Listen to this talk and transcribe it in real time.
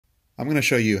I'm going to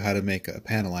show you how to make a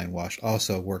panel line wash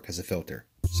also work as a filter.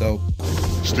 So,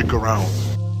 stick around.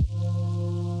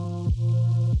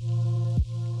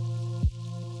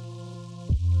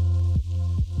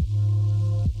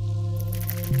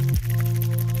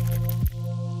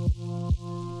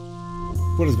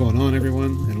 what is going on,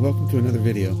 everyone, and welcome to another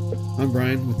video. I'm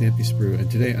Brian with Ampy Sprue, and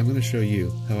today I'm going to show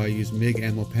you how I use MIG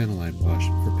Animal Panel Line Wash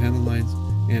for panel lines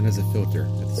and as a filter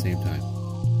at the same time.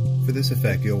 For this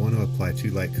effect, you'll want to apply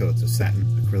 2 light coats of satin,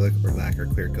 acrylic, or lacquer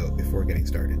clear coat before getting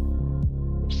started.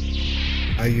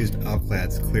 I used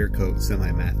Alclad's clear coat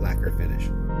semi-matte lacquer finish.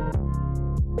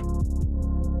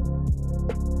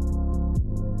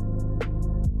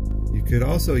 You could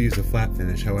also use a flat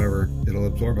finish, however, it'll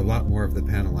absorb a lot more of the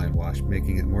panel line wash,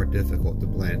 making it more difficult to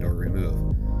blend or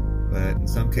remove. But in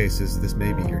some cases, this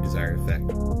may be your desired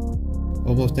effect.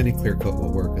 Almost any clear coat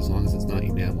will work as long as it's not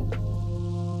enamel.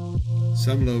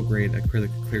 Some low-grade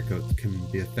acrylic clear coats can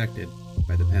be affected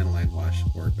by the panel line wash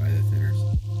or by the thinners.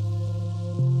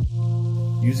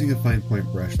 Using a fine point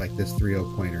brush like this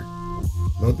 3/0 pointer,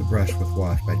 load the brush with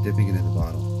wash by dipping it in the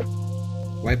bottle.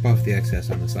 Wipe off the excess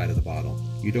on the side of the bottle.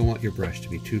 You don't want your brush to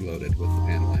be too loaded with the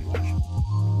panel line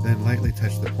wash. Then lightly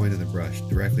touch the point of the brush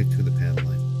directly to the panel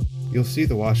line. You'll see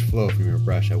the wash flow from your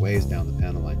brush a ways down the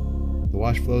panel line. The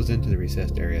wash flows into the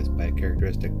recessed areas by a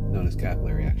characteristic known as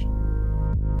capillary action.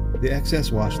 The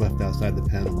excess wash left outside the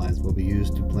panel lines will be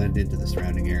used to blend into the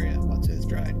surrounding area once it is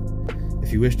dried.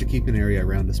 If you wish to keep an area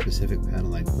around a specific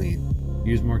panel line clean,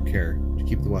 use more care to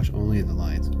keep the wash only in the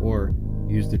lines, or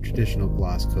use the traditional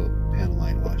gloss coat panel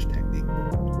line wash technique,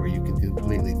 where you can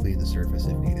completely clean the surface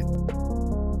if needed.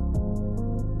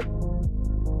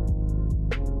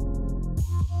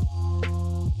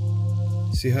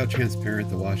 See how transparent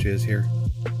the wash is here?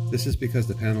 This is because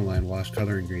the panel line wash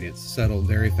color ingredients settle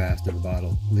very fast in the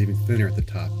bottle, leaving thinner at the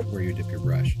top where you dip your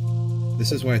brush.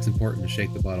 This is why it's important to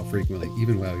shake the bottle frequently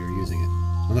even while you're using it,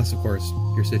 unless of course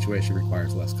your situation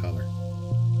requires less color.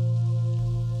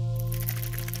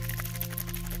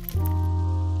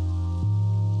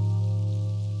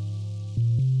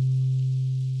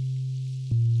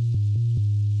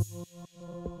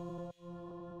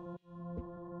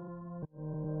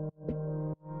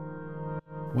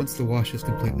 Once the wash is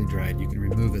completely dried, you can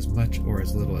remove as much or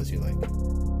as little as you like.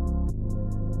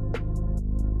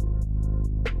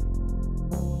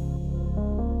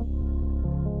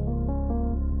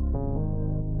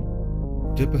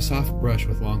 Dip a soft brush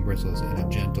with long bristles in a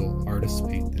gentle artist's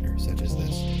paint thinner such as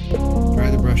this. Dry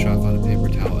the brush off on a paper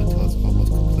towel until it's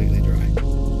almost completely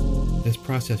dry. This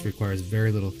process requires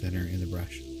very little thinner in the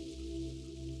brush.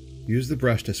 Use the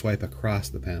brush to swipe across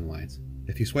the panel lines.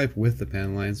 If you swipe with the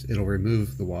panel lines, it'll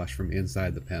remove the wash from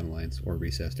inside the panel lines or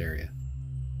recessed area.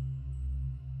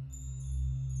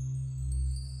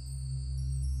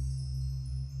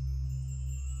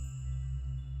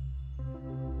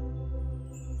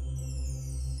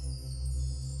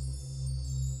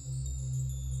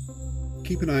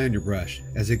 Keep an eye on your brush.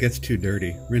 As it gets too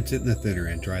dirty, rinse it in the thinner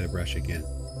and dry the brush again.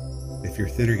 If your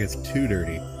thinner gets too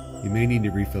dirty, you may need to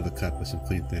refill the cup with some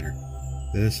clean thinner.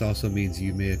 This also means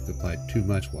you may have applied too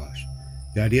much wash.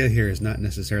 The idea here is not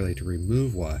necessarily to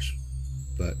remove wash,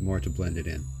 but more to blend it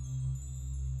in.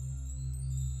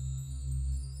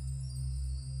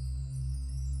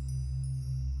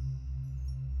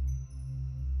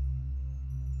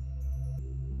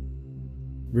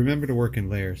 Remember to work in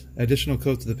layers. Additional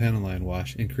coats of the panel line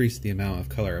wash increase the amount of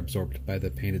color absorbed by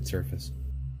the painted surface.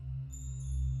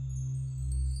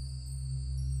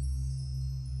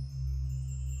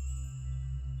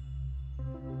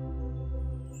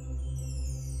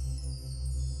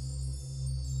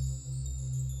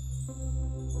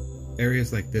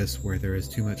 Areas like this, where there is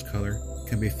too much color,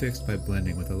 can be fixed by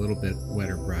blending with a little bit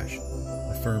wetter brush,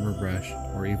 a firmer brush,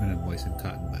 or even a moistened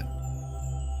cotton bud.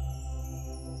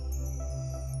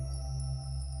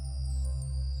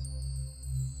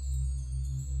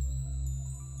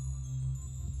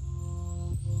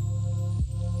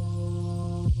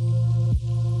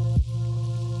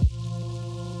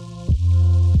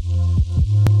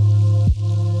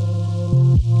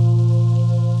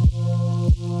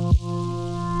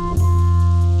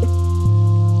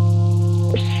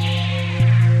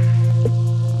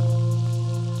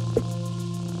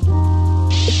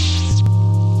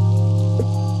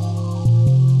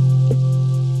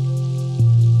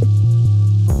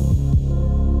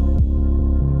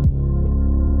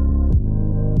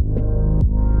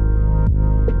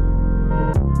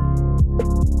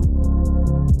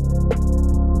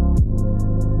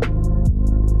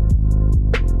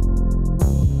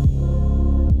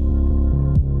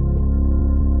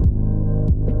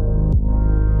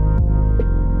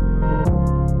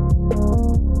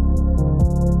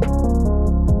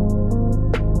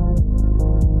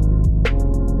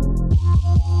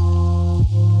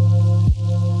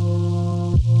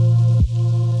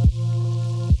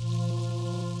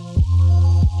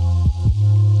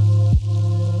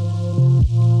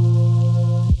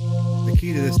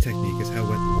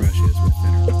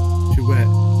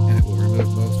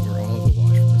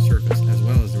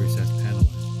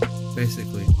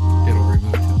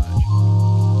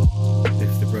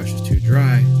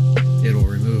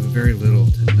 very little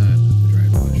to